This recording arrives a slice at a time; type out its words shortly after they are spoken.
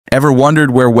Ever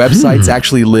wondered where websites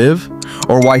actually live?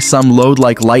 Or why some load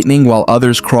like lightning while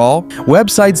others crawl?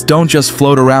 Websites don't just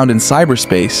float around in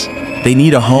cyberspace. They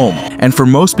need a home. And for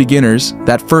most beginners,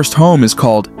 that first home is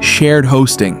called shared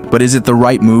hosting. But is it the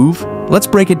right move? Let's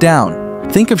break it down.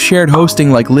 Think of shared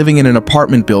hosting like living in an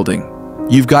apartment building.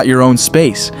 You've got your own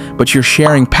space, but you're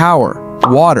sharing power,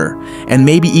 water, and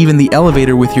maybe even the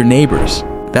elevator with your neighbors.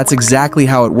 That's exactly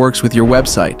how it works with your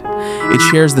website. It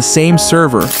shares the same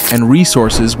server and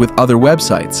resources with other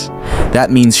websites.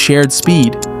 That means shared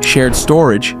speed, shared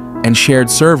storage, and shared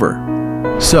server.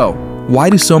 So, why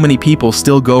do so many people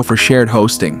still go for shared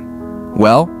hosting?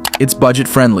 Well, it's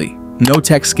budget-friendly, no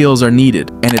tech skills are needed,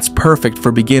 and it's perfect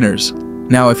for beginners.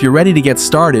 Now, if you're ready to get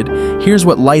started, here's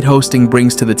what LyteHosting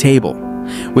brings to the table.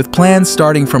 With plans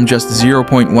starting from just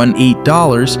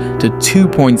 $0.18 to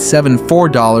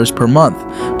 $2.74 per month,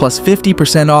 plus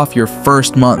 50% off your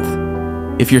first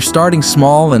month. If you're starting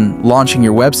small and launching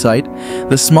your website,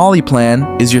 the Smalley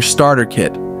plan is your starter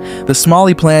kit. The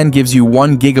Smalley plan gives you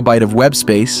 1 GB of web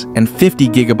space and 50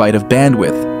 GB of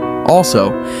bandwidth.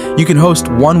 Also, you can host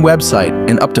one website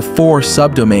and up to 4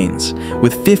 subdomains,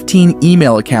 with 15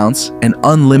 email accounts and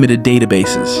unlimited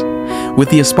databases. With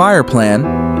the Aspire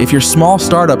plan, if your small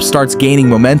startup starts gaining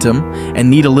momentum and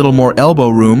need a little more elbow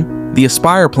room, the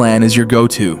Aspire plan is your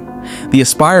go-to. The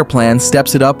Aspire plan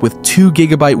steps it up with 2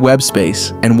 GB web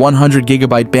space and 100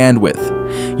 GB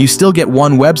bandwidth. You still get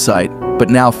one website, but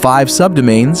now 5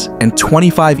 subdomains and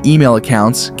 25 email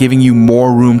accounts, giving you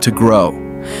more room to grow.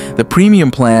 The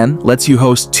Premium plan lets you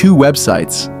host 2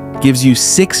 websites, gives you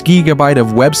 6 GB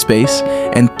of web space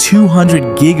and 200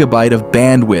 GB of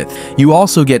bandwidth. You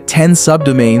also get 10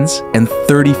 subdomains and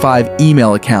 35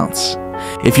 email accounts.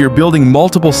 If you're building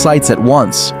multiple sites at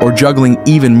once or juggling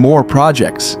even more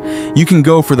projects, you can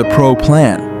go for the Pro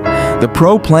plan. The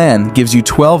Pro plan gives you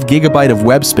 12 GB of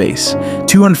web space,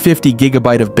 250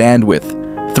 GB of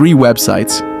bandwidth, 3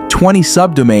 websites, 20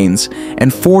 subdomains,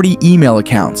 and 40 email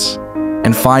accounts.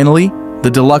 And finally,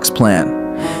 the Deluxe plan.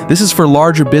 This is for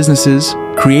larger businesses,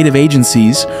 creative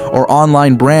agencies, or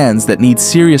online brands that need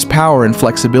serious power and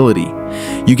flexibility.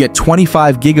 You get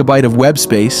 25 GB of web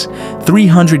space,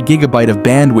 300 GB of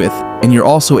bandwidth, and you're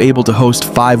also able to host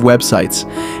 5 websites,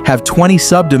 have 20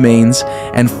 subdomains,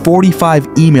 and 45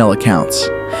 email accounts.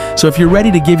 So if you're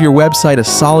ready to give your website a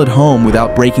solid home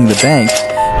without breaking the bank,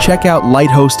 check out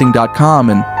LyteHosting.com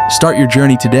and start your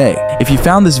journey today. If you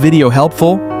found this video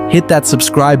helpful, hit that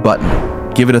subscribe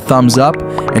button, give it a thumbs up,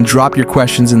 and drop your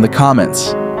questions in the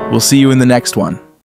comments. We'll see you in the next one.